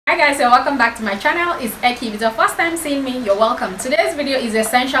Hi guys, and welcome back to my channel. It's Eki. If it's your first time seeing me, you're welcome. Today's video is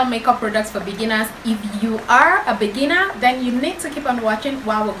essential makeup products for beginners. If you are a beginner, then you need to keep on watching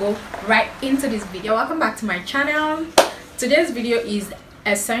while we go right into this video. Welcome back to my channel. Today's video is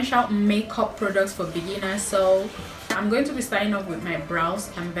essential makeup products for beginners. So I'm going to be starting off with my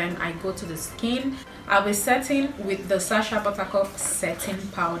brows and then I go to the skin. I'll be setting with the Sacha Buttercup setting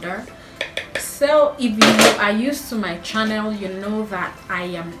powder. So if you are used to my channel, you know that I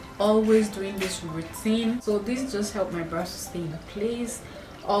am always doing this routine. So this just helps my brows to stay in place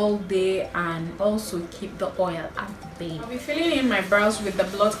all day and also keep the oil out the base. I'll be filling in my brows with the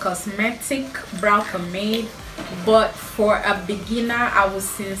Blood Cosmetic brow pomade, but for a beginner I would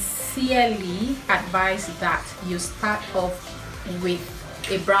sincerely advise that you start off with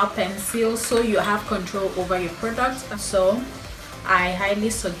a brow pencil so you have control over your product. So I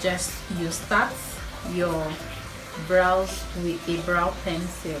highly suggest you start your brows with a brow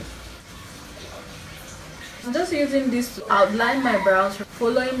pencil. I'm just using this to outline my brows,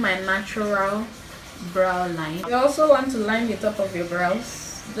 following my natural brow line. You also want to line the top of your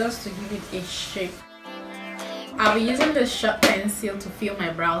brows just to give it a shape. I'll be using the sharp pencil to fill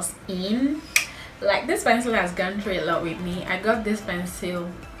my brows in. Like, this pencil has gone through a lot with me. I got this pencil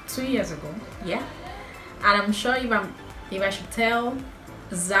 2 years ago, yeah, and I'm sure if I should tell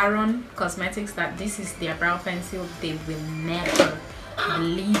Zaron Cosmetics that this is their brow pencil, they will never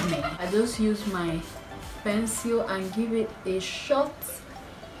believe me. I just use my pencil and give it a short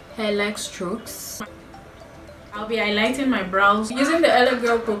hair-like strokes. I'll be highlighting my brows using the LA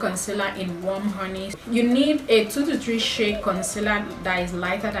Girl Pro Concealer in Warm Honey. You need a 2 to 3 shade concealer that is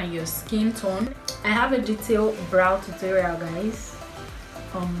lighter than your skin tone. I have a detailed brow tutorial, guys,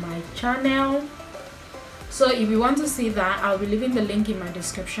 on my channel. So if you want to see that, I'll be leaving the link in my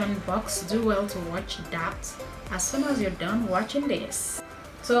description box. Do well to watch that as soon as you're done watching this.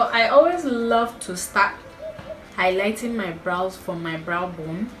 So I always love to start highlighting my brows from my brow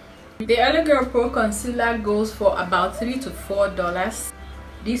bone. The LA Girl Pro Concealer goes for about $3 to $4.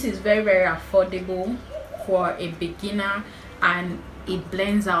 This is very affordable for a beginner and it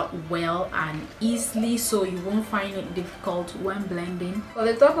blends out well and easily, so you won't find it difficult when blending. For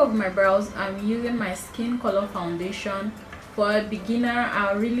the top of my brows, I'm using my Skin Color Foundation. For a beginner,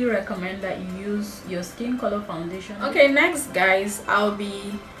 I really recommend that you use your Skin Color Foundation. Okay, next guys, I'll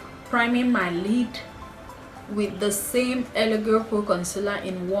be priming my lid with the same LA Girl Pro Concealer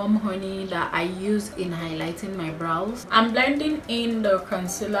in Warm Honey that I use in highlighting my brows. I'm blending in the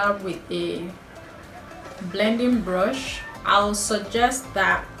concealer with a blending brush. I'll suggest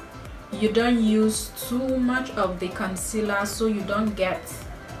that you don't use too much of the concealer so you don't get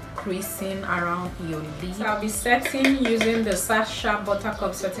creasing around your lid. So I'll be setting using the Sacha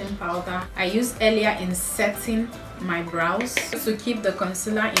Buttercup setting powder I used earlier in setting my brows to keep the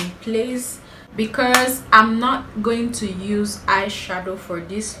concealer in place, because I'm not going to use eyeshadow for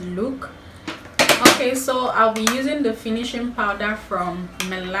this look. Okay, so I'll be using the finishing powder from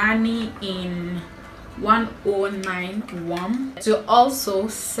Milani in 109 Warm to also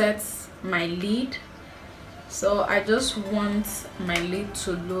set my lid. So I just want my lid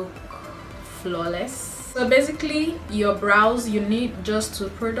to look flawless. So basically, your brows, you need just 2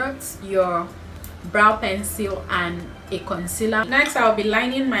 products: your brow pencil and a concealer. Next, I'll be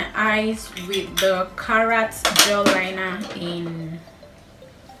lining my eyes with the Carrot gel liner in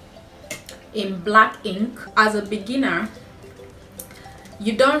black ink. As a beginner,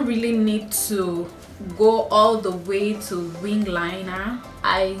 you don't really need to go all the way to wing liner.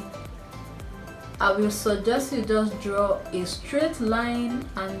 I will suggest you just draw a straight line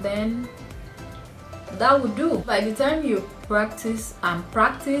and then that will do. By the time you practice and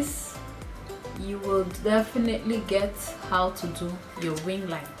practice, you will definitely get how to do your wing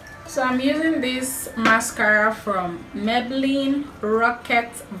line. So I'm using this mascara from Maybelline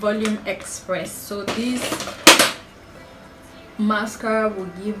Rocket Volume Express. So this mascara will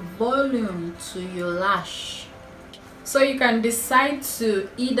give volume to your lash. So you can decide to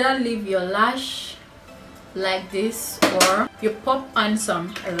either leave your lash like this or you pop on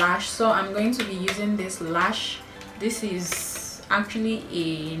some lash. So I'm going to be using this lash. This is actually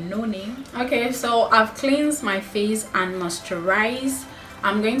a no-name. Okay, so I've cleansed my face and moisturized.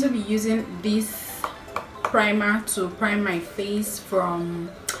 I'm going to be using this primer to prime my face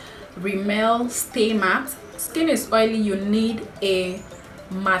from Rimmel Stay Matte. Skin is oily, you need a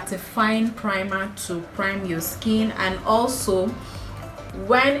mattifying primer to prime your skin. And also,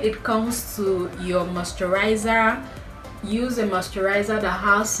 when it comes to your moisturizer, use a moisturizer that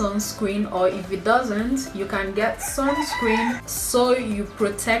has sunscreen, or if it doesn't, you can get sunscreen so you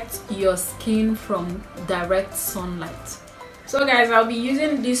protect your skin from direct sunlight. So guys, I'll be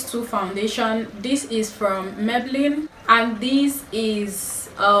using these two foundation. This is from Maybelline and this is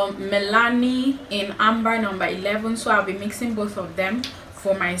Melanie in Amber number 11. So I'll be mixing both of them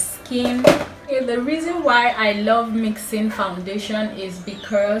for my skin. Okay, the reason why I love mixing foundation is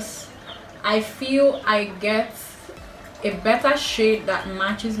because I feel I get a better shade that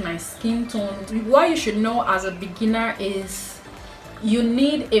matches my skin tone. What you should know as a beginner is you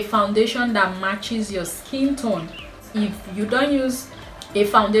need a foundation that matches your skin tone. If you don't use a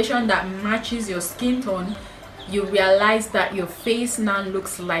foundation that matches your skin tone, you realize that your face now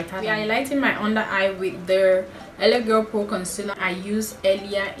looks lighter. I'm highlighting my under eye with the LA Girl Pro concealer I used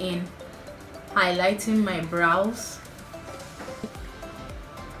earlier in highlighting my brows.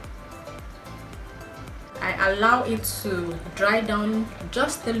 I allow it to dry down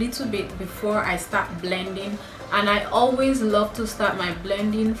just a little bit before I start blending, and I always love to start my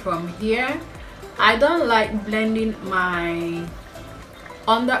blending from here. I don't like blending my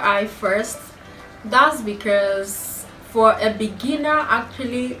under eye first. That's because for a beginner,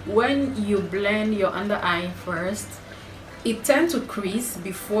 actually, when you blend your under eye first, it tends to crease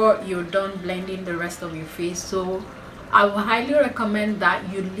before you're done blending the rest of your face. So I would highly recommend that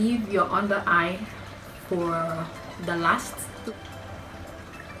you leave your under eye for the last.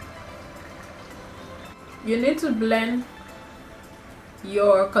 You need to blend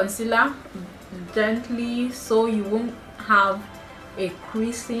your concealer gently so you won't have a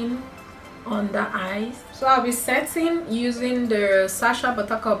creasing on the eyes. So I'll be setting using the Sacha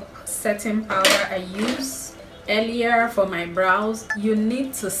Buttercup setting powder I used earlier for my brows. You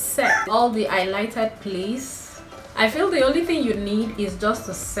need to set all the highlighted place. I feel the only thing you need is just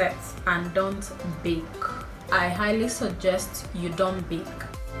to set and don't bake. I highly suggest you don't bake.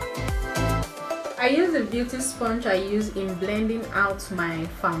 I use the beauty sponge I use in blending out my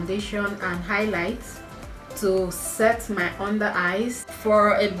foundation and highlights to set my under eyes.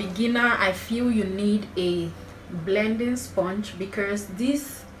 For a beginner, I feel you need a blending sponge because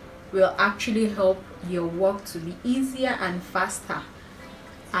this will actually help your work to be easier and faster,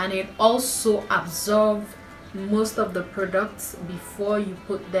 and it also absorbs most of the products before you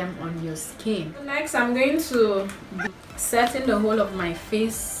put them on your skin. Next, I'm going to be setting the whole of my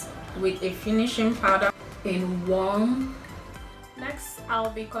face with a finishing powder in warm. Next, I'll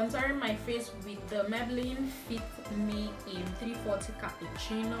be contouring my face with the Maybelline Fit Me in 340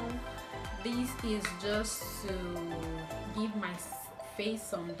 Cappuccino. This is just to give my face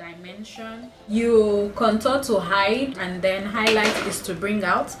some dimension. You contour to hide and then highlight is to bring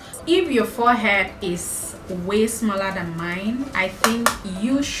out. If your forehead is way smaller than mine, I think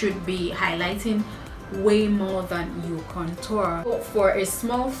you should be highlighting way more than you contour. So for a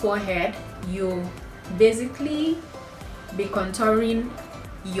small forehead, you basically be contouring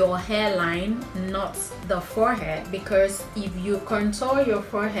your hairline, not the forehead, because if you contour your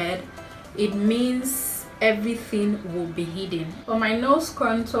forehead, it means everything will be hidden. For my nose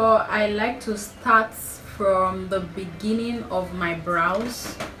contour, I like to start from the beginning of my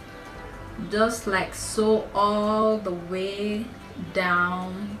brows, just like so, all the way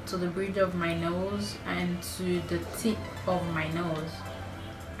down to the bridge of my nose and to the tip of my nose,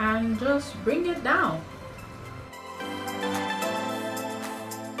 and just bring it down.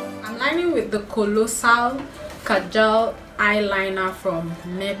 I'm lining with the Colossal Kajal eyeliner from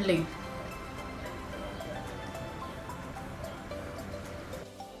Maybelline.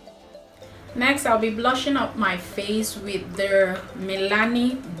 Next, I'll be blushing up my face with the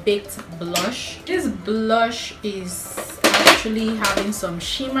Melanie Baked Blush. This blush is actually having some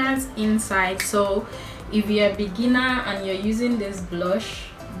shimmers inside, so if you're a beginner and you're using this blush,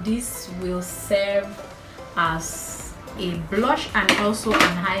 this will serve as a blush and also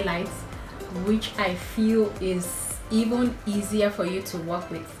an highlight, which I feel is even easier for you to work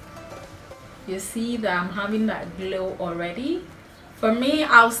with. You see that I'm having that glow already. For me,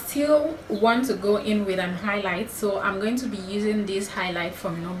 I'll still want to go in with an highlight, so I'm going to be using this highlight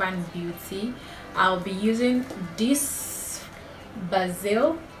from Noban Beauty. I'll be using this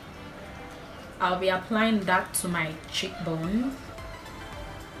Basil. I'll be applying that to my cheekbone.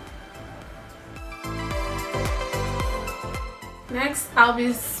 Next, I'll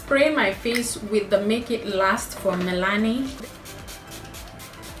be spraying my face with the Make It Last from Melanie.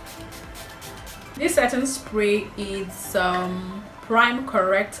 This setting spray is prime,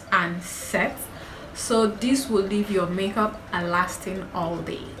 correct and set, so this will leave your makeup lasting all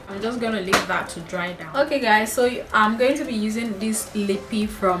day. I'm just gonna leave that to dry down. Okay guys, so I'm going to be using this lippy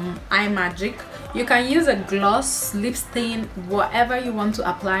from iMagic. You can use a gloss, lip stain, whatever you want to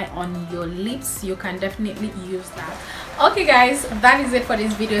apply on your lips, you can definitely use that. Okay guys, that is it for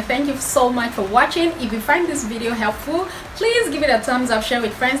this video. Thank you so much for watching. If you find this video helpful, please give it a thumbs up, share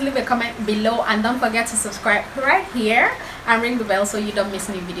with friends, leave a comment below, and don't forget to subscribe right here and ring the bell so you don't miss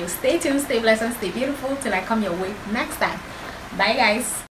new videos. Stay tuned, stay blessed, and stay beautiful till I come your way next time. Bye guys.